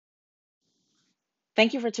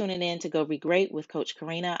Thank you for tuning in to Go Be Great with Coach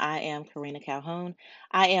Karina. I am Karina Calhoun.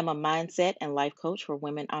 I am a mindset and life coach for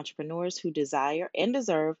women entrepreneurs who desire and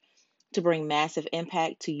deserve to bring massive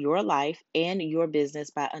impact to your life and your business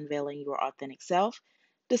by unveiling your authentic self,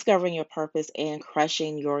 discovering your purpose, and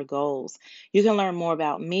crushing your goals. You can learn more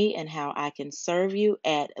about me and how I can serve you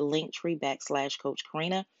at linktree/Coach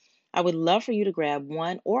Karina. I would love for you to grab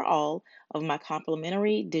one or all of my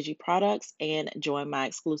complimentary Digi products and join my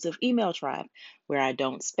exclusive email tribe where I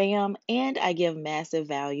don't spam and I give massive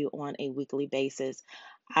value on a weekly basis.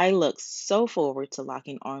 I look so forward to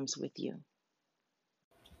locking arms with you.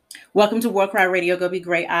 Welcome to War Cry Radio. Go Be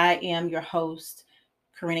Great. I am your host,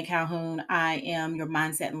 Karina Calhoun. I am your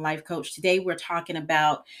mindset and life coach. Today we're talking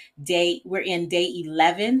about we're in day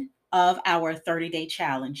 11 of our 30-day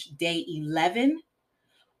challenge. Day 11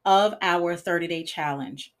 of our 30-day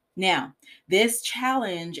challenge. Now, this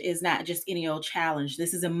challenge is not just any old challenge.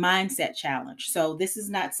 This is a mindset challenge. So this is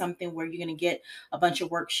not something where you're going to get a bunch of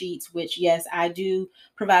worksheets, which yes, I do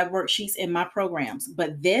provide worksheets in my programs,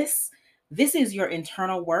 but this is your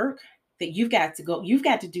internal work that you've got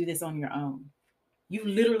to do this on your own. You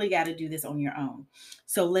literally got to do this on your own.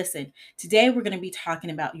 So listen, today we're going to be talking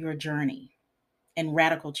about your journey and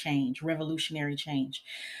radical change, revolutionary change.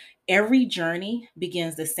 Every journey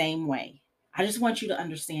begins the same way. I just want you to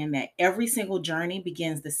understand that every single journey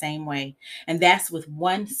begins the same way, and that's with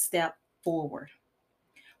one step forward.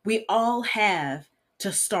 We all have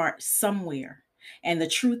to start somewhere. And the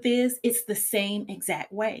truth is, it's the same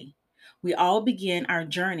exact way. We all begin our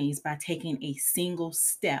journeys by taking a single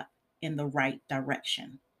step in the right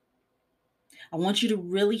direction. I want you to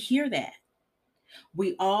really hear that.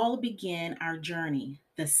 We all begin our journey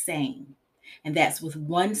the same, and that's with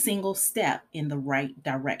one single step in the right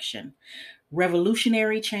direction.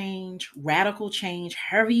 Revolutionary change, radical change,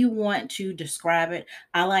 however you want to describe it.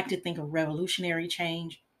 I like to think of revolutionary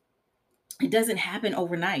change. It doesn't happen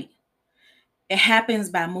overnight. It happens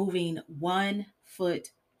by moving one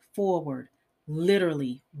foot forward,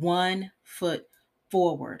 literally one foot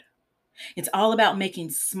forward. It's all about making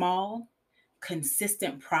small,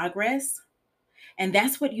 consistent progress. And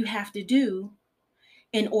that's what you have to do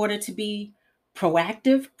in order to be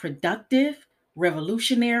proactive, productive,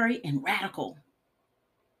 revolutionary, and radical.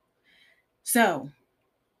 So,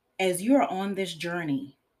 as you are on this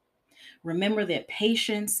journey, remember that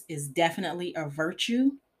patience is definitely a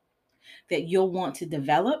virtue that you'll want to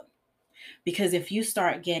develop, because if you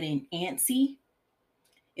start getting antsy,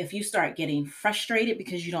 if you start getting frustrated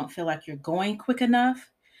because you don't feel like you're going quick enough,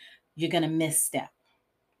 you're going to misstep.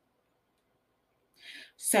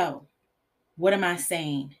 So, what am I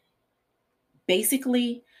saying?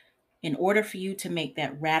 Basically, in order for you to make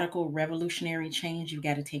that radical revolutionary change, you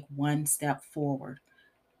got to take one step forward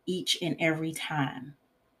each and every time.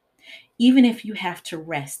 Even if you have to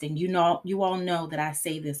rest, and you all know that I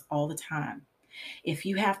say this all the time. If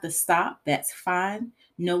you have to stop, that's fine.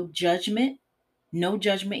 No judgment. No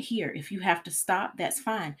judgment here. If you have to stop, that's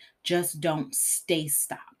fine. Just don't stay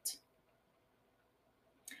stopped.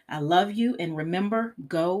 I love you, and remember,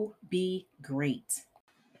 go be great.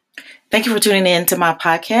 Thank you for tuning in to my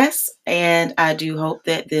podcast, and I do hope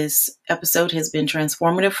that this episode has been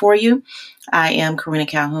transformative for you. I am Karina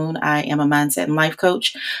Calhoun. I am a mindset and life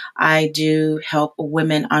coach. I do help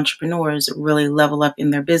women entrepreneurs really level up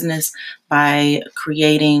in their business by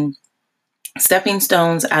creating stepping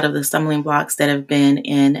stones out of the stumbling blocks that have been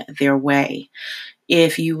in their way.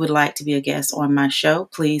 If you would like to be a guest on my show,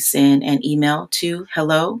 please send an email to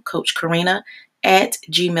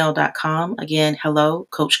hellocoachkarina@gmail.com. Again,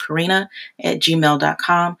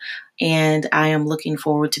 hellocoachkarina@gmail.com. And I am looking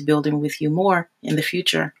forward to building with you more in the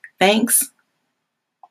future. Thanks.